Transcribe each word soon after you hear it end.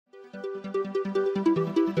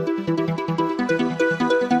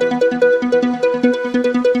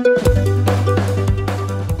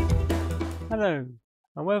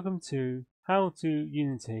to How to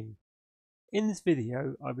Unity. In this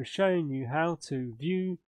video I will be showing you how to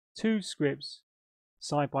view two scripts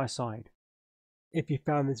side by side. If you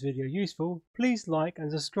found this video useful, please like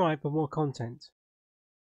and subscribe for more content.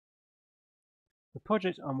 The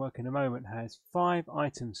project I'm working at the moment has 5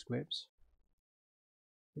 item scripts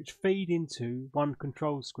which feed into one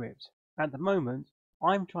control script. At the moment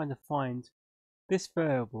I'm trying to find this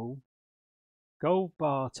variable gold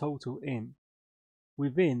bar total int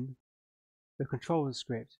within the controller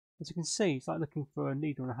script. As you can see, it's like looking for a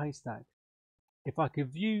needle in a haystack. If I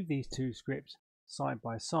could view these two scripts side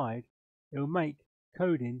by side, it will make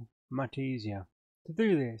coding much easier. To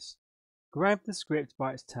do this, grab the script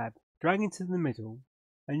by its tab, drag it to the middle,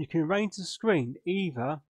 and you can arrange the screen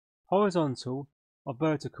either horizontal or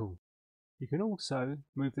vertical. You can also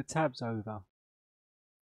move the tabs over.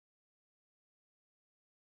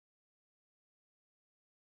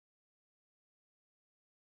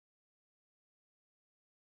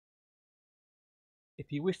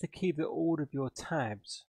 If you wish to keep the order of your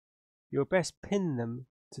tabs, you'll best pin them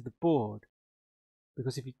to the board,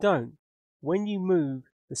 because if you don't, when you move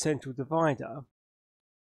the central divider,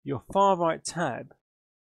 your far right tab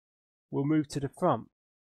will move to the front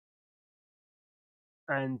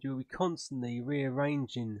and you'll be constantly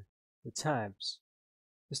rearranging the tabs.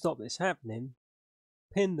 To stop this happening,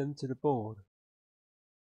 pin them to the board.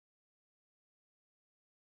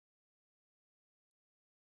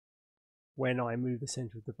 When I move the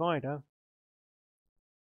central divider,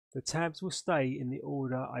 the tabs will stay in the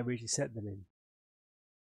order I originally set them in.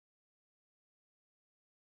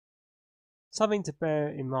 Something to bear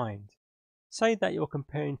in mind. Say that you're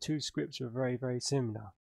comparing two scripts that are very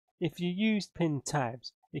similar. If you use pinned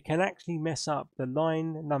tabs, it can actually mess up the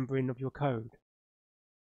line numbering of your code.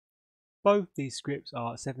 Both these scripts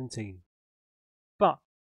are 17. But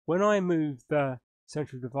when I move the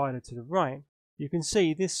central divider to the right, you can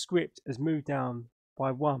see this script has moved down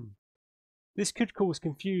by 1. This could cause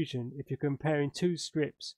confusion if you're comparing two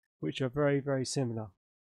scripts which are very similar.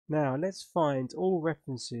 Now let's find all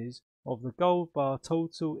references of the gold bar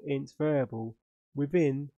total int variable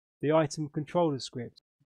within the item controller script.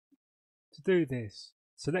 To do this,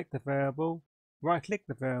 select the variable, right click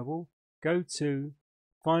the variable, go to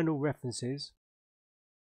Final References,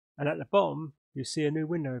 and at the bottom you'll see a new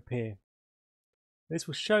window appear. This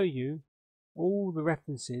will show you all the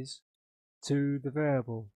references to the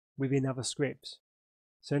variable within other scripts.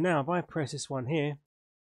 So now if I press this one here,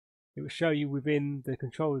 it will show you within the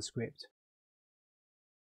controller script.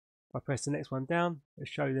 If I press the next one down, it will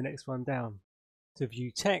show you the next one down. To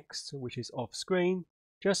view text, which is off screen,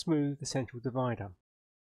 just move the central divider.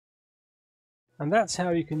 And that's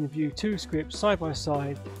how you can view two scripts side by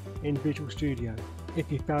side in Visual Studio.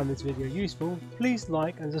 If you found this video useful, please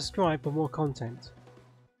like and subscribe for more content.